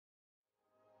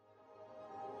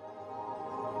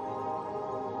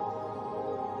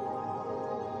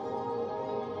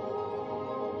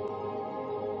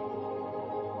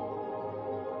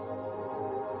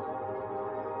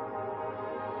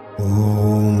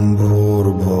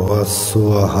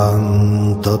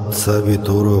Soham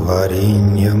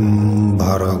Tatsaviturvarenyam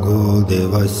Bhargo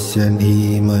Devasya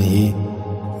Dhimahi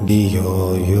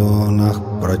Dhiyo Yonah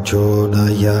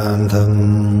Prachodayantam.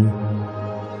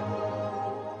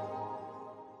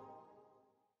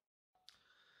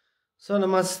 So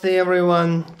namaste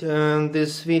everyone.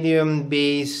 This video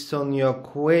based on your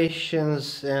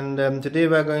questions, and today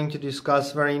we are going to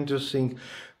discuss very interesting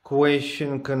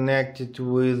question connected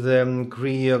with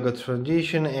Kriya Yoga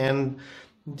tradition and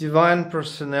divine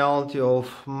personality of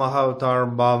Mahavatar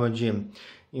Babaji,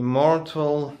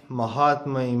 immortal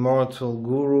Mahatma, immortal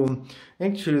Guru,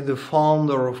 actually the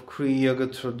founder of Kriya Yoga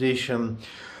tradition.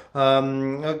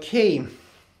 Okay,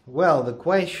 well, the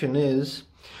question is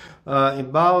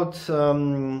about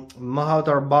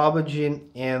Mahavatar Babaji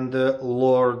and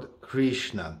Lord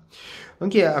Krishna.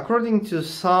 Okay, according to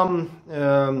some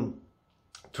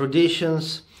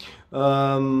traditions,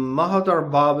 Mahavatar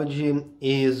Babaji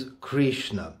is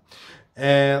Krishna,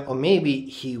 or maybe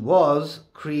he was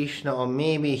Krishna, or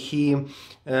maybe he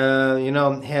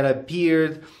had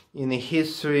appeared in the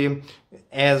history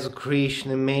as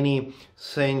Krishna many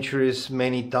centuries,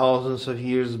 many thousands of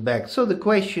years back. So the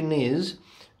question is,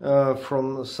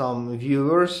 from some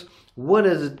viewers, what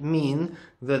does it mean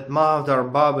that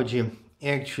Mahavatar Babaji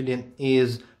actually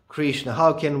is Krishna?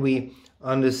 How can we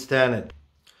understand it?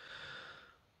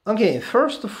 Okay,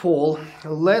 first of all,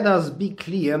 let us be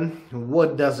clear,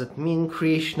 what does it mean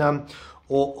Krishna,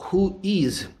 or who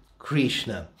is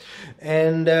Krishna?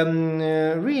 And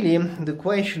really the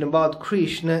question about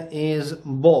Krishna is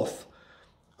both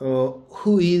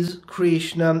who is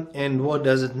Krishna and what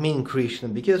does it mean Krishna,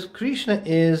 because Krishna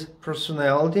is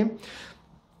personality,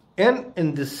 and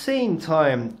at the same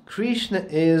time Krishna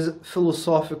is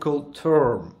philosophical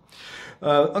term.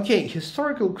 Okay,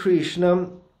 historical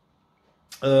Krishna,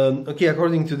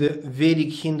 according to the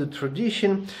Vedic Hindu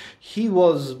tradition, he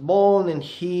was born and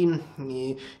he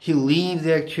lived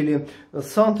actually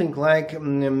something like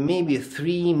maybe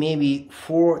 3,000, maybe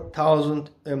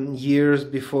 4,000 years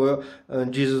before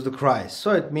Jesus the Christ.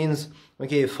 So it means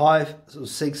 5,000 to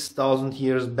 6,000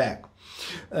 years back.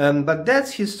 But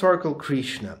that's historical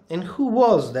Krishna. And who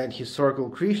was that historical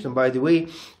Krishna? By the way,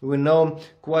 we know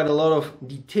quite a lot of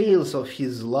details of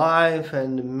his life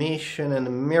and mission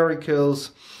and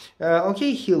miracles.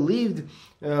 He lived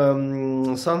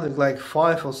something like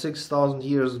 5,000 or 6,000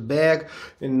 years back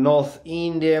in North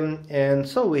India, and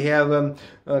so we have a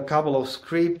couple of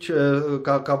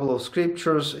scriptures.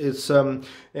 It's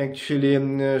actually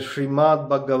Srimad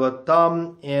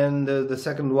Bhagavatam, and the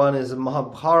second one is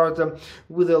Mahabharata,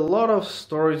 with a lot of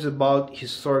stories about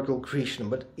historical Krishna.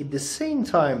 But at the same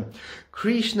time,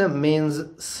 Krishna means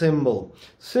symbol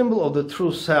of the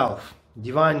true self,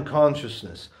 divine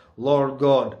consciousness, Lord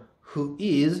God, who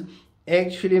is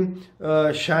actually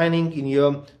shining in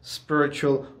your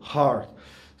spiritual heart.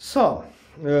 So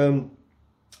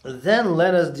then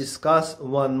let us discuss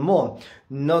one more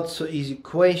not so easy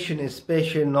question,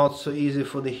 especially not so easy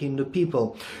for the Hindu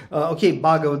people.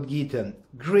 Bhagavad Gita,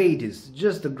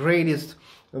 just the greatest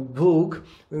book,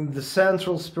 the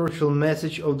central spiritual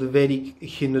message of the Vedic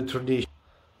Hindu tradition.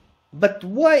 But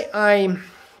why I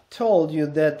told you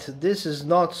that this is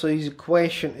not so easy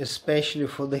question, especially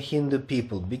for the Hindu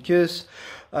people? Because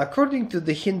according to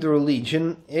the Hindu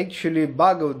religion, actually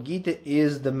Bhagavad Gita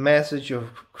is the message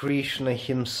of Krishna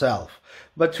himself,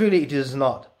 but really it is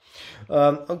not.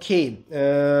 Bhagavad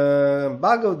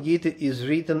Gita is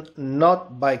written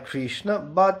not by Krishna,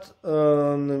 but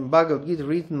Bhagavad Gita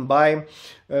written by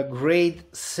a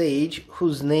great sage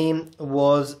whose name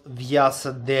was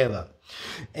Vyasadeva.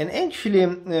 And actually,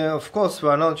 of course, we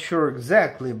are not sure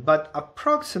exactly, but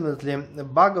approximately the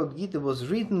Bhagavad Gita was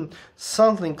written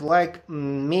something like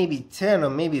maybe 10 or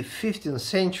maybe 15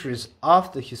 centuries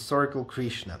after historical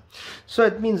Krishna. So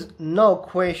it means no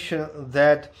question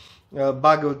that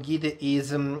Bhagavad Gita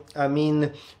is, in a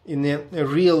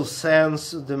real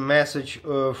sense, the message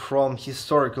from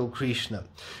historical Krishna.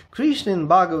 Krishna in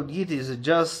Bhagavad Gita is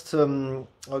just some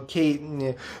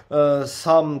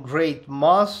great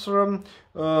master,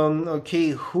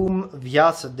 whom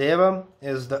Vyasadeva,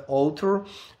 as the author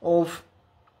of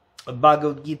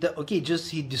Bhagavad Gita,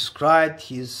 just he described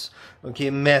his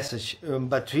message,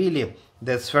 but really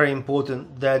that's very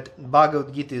important that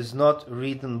Bhagavad Gita is not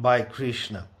written by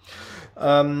Krishna.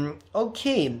 A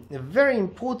very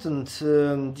important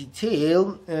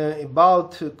detail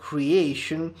about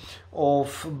creation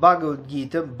of Bhagavad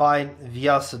Gita by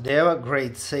Vyasadeva,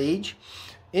 great sage,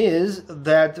 is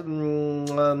that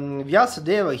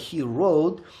Vyasadeva, he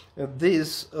wrote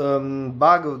this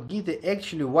Bhagavad Gita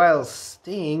actually while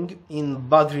staying in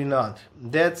Badrinath,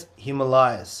 that's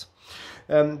Himalayas.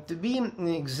 To be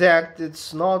exact,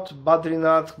 it's not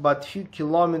Badrinath, but few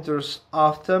kilometers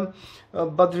after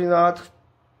Badrinath.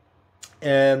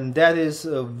 And that is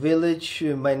a village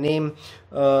by name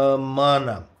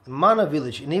Mana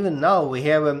village. And even now we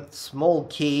have a small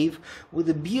cave with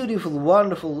a beautiful,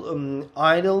 wonderful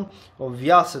idol of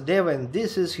Vyasadeva, and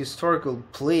this is historical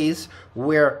place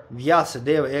where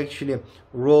Vyasadeva actually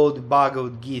wrote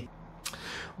Bhagavad Gita.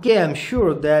 Okay, I'm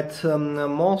sure that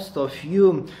most of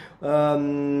you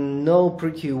know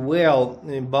pretty well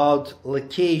about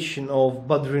location of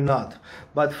Badrinath,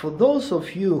 but for those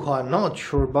of you who are not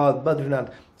sure about Badrinath,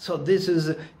 so this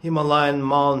is Himalayan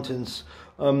mountains,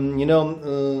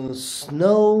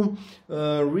 snow,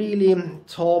 really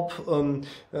top,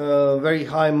 very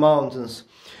high mountains.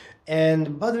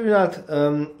 And Badrinath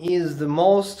is the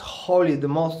most holy, the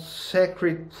most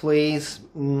sacred place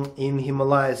in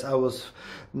Himalayas. I was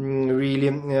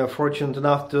really fortunate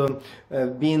enough to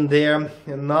have been there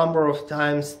a number of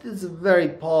times. It's a very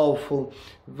powerful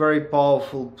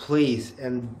place,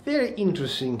 and very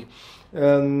interesting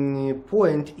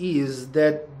point is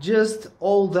that just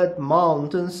all that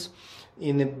mountains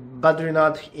in the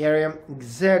Badrinath area,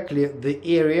 exactly the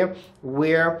area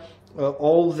where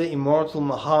all the immortal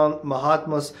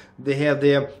Mahatmas, they have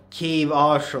their cave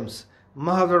ashrams.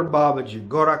 Mahavatar Babaji,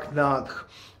 Goraknath,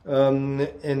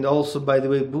 and also, by the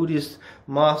way, Buddhist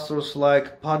masters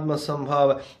like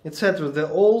Padmasambhava, etc. They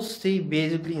all stay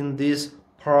basically in this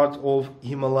part of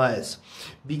Himalayas,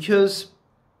 because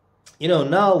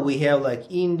now we have like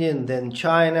India, and then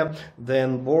China,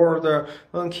 then border.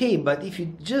 Okay, but if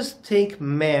you just take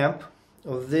map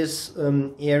of this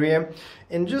area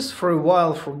and just for a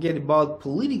while forget about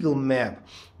political map,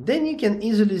 then you can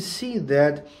easily see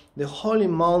that the holy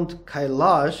Mount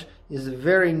Kailash is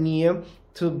very near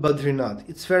to Badrinath.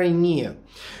 It's very near,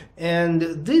 and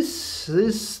this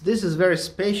is very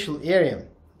special area.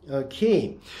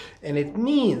 Okay, and it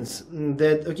means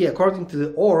that, okay, according to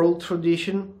the oral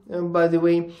tradition, by the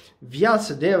way,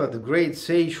 Vyasadeva, the great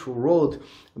sage who wrote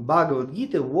Bhagavad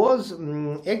Gita, was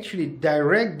actually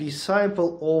direct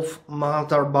disciple of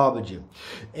Mahavatar Babaji,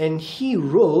 and he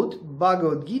wrote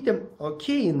Bhagavad Gita,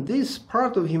 okay, in this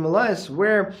part of Himalayas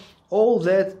where all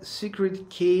that secret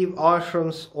cave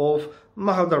ashrams of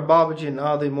Mahavatar Babaji and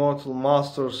other immortal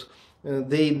masters,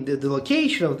 the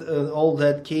location of all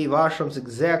that cave ashrams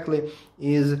exactly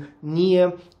is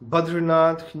near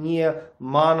Badrinath, near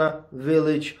Mana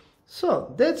village.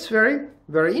 So that's very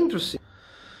interesting.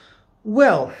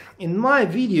 Well, in my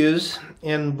videos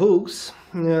and books,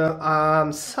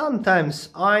 sometimes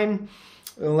I'm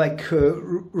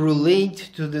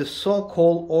relate to the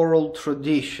so-called oral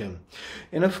tradition,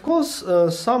 and of course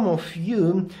some of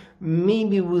you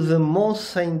maybe with a more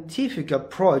scientific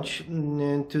approach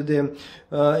to the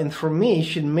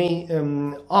information may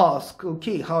ask,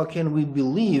 okay, how can we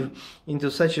believe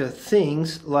into such a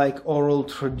things like oral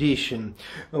tradition?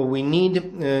 We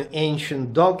need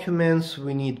ancient documents,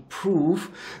 we need proof,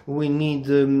 we need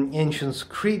ancient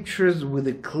scriptures with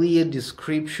a clear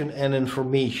description and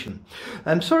information.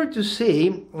 I'm sorry to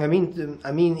say, I mean,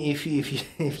 if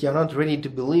you're not ready to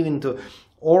believe into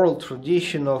oral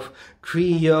tradition of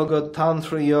Kriya Yoga,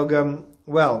 Tantra Yoga,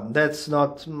 well, that's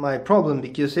not my problem,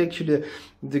 because actually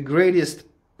the greatest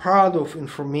part of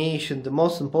information, the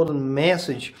most important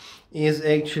message, is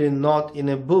actually not in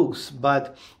the books,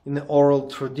 but in the oral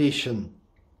tradition.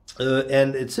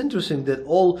 And it's interesting that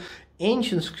all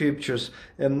ancient scriptures,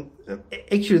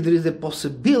 actually there is a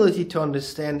possibility to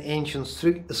understand ancient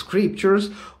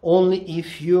scriptures only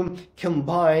if you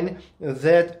combine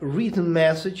that written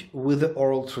message with the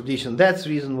oral tradition. That's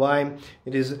the reason why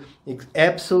it is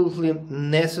absolutely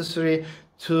necessary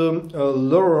to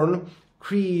learn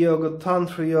Kriya Yoga,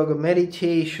 Tantra Yoga,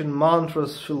 meditation,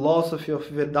 mantras, philosophy of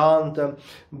Vedanta,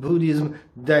 Buddhism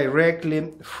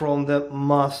directly from the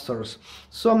masters.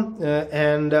 So,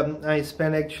 I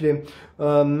spent actually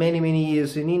many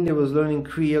years in India, was learning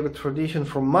Kriya Yoga tradition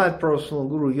from my personal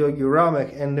guru, Yogi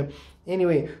Ramak, and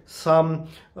anyway, some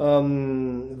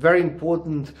very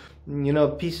important,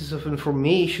 pieces of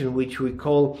information which we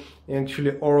call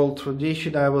actually oral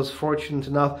tradition, I was fortunate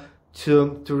enough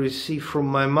to receive from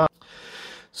my mom.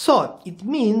 So it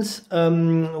means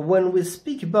when we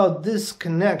speak about this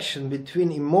connection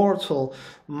between immortal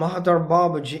Mahavatar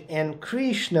Babaji and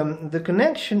Krishna, the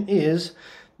connection is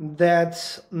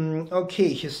that,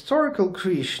 okay, historical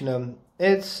Krishna,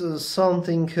 it's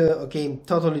something, okay,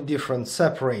 totally different,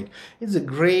 separate. It's a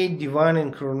great divine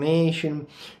incarnation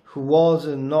who was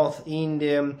in North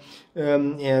India,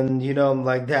 and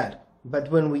like that.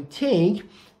 But when we take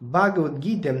Bhagavad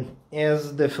Gita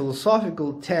as the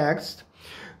philosophical text,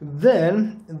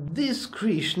 then this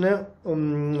Krishna,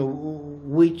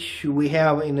 which we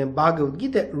have in the Bhagavad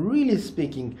Gita, really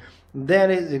speaking, that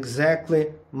is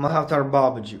exactly Mahavatar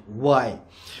Babaji. Why?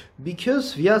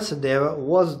 Because Vyasadeva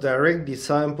was direct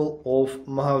disciple of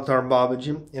Mahavatar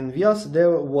Babaji, and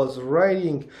Vyasadeva was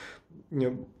writing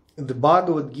the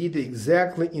Bhagavad Gita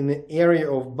exactly in the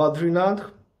area of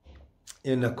Badrinath.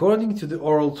 And according to the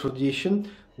oral tradition,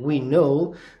 we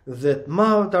know that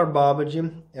Mahavatar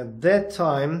Babaji at that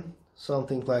time,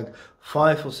 something like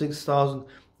 5,000 or 6,000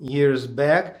 years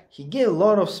back, he gave a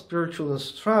lot of spiritual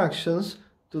instructions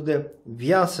to the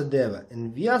Vyasadeva.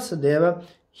 And Vyasadeva,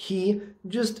 he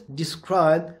just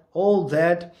described all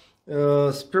that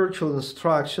spiritual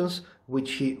instructions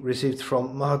which he received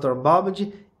from Mahavatar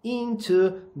Babaji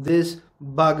into this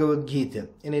Bhagavad Gita.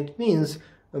 And it means,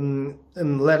 and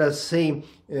let us say,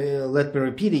 let me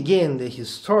repeat again, the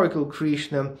historical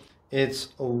Krishna, it's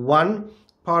one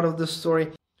part of the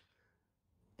story,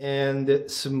 and the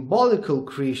symbolical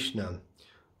Krishna,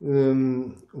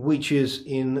 which is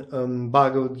in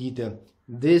Bhagavad Gita,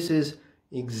 this is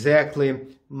exactly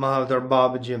Mahavatar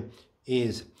Babaji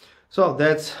is. So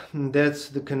that's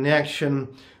the connection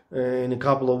in a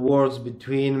couple of words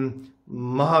between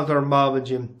Mahavatar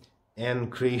Babaji and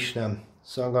Krishna.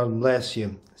 So God bless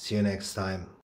you. See you next time.